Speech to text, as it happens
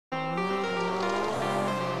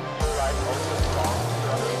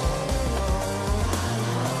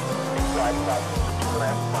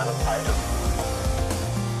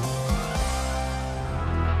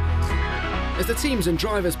As the teams and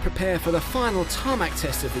drivers prepare for the final tarmac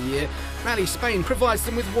test of the year, Rally Spain provides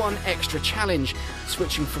them with one extra challenge.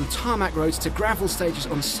 Switching from tarmac roads to gravel stages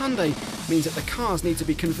on Sunday means that the cars need to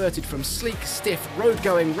be converted from sleek, stiff,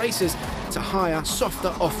 road-going racers to higher,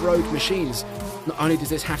 softer off-road machines. Not only does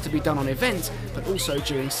this have to be done on event, but also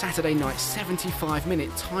during Saturday night's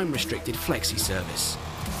 75-minute time-restricted flexi service.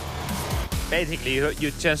 Basically,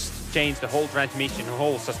 you just change the whole transmission, the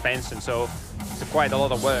whole suspension, so it's quite a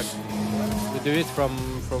lot of work. We do it from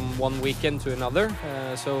one weekend to another,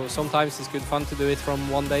 so sometimes it's good fun to do it from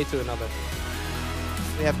one day to another.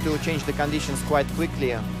 We have to change the conditions quite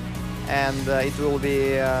quickly, and it will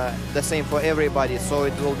be the same for everybody, so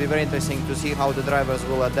it will be very interesting to see how the drivers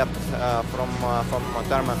will adapt from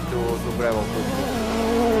tarmac to gravel.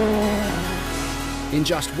 In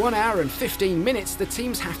just 1 hour and 15 minutes, the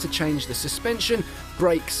teams have to change the suspension,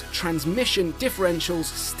 brakes, transmission, differentials,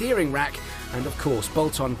 steering rack, and of course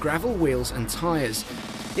bolt on gravel wheels and tyres.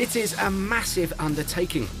 It is a massive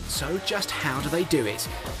undertaking, so just how do they do it?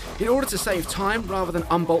 In order to save time, rather than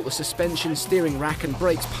unbolt the suspension, steering rack and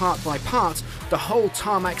brakes part by part, the whole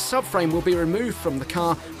tarmac subframe will be removed from the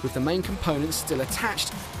car with the main components still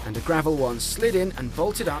attached and a gravel one slid in and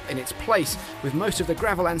bolted up in its place with most of the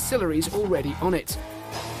gravel ancillaries already on it.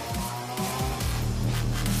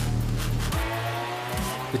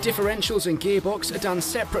 The differentials and gearbox are done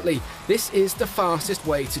separately. This is the fastest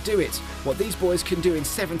way to do it. What these boys can do in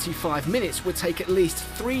 75 minutes would take at least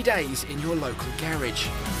 3 days in your local garage.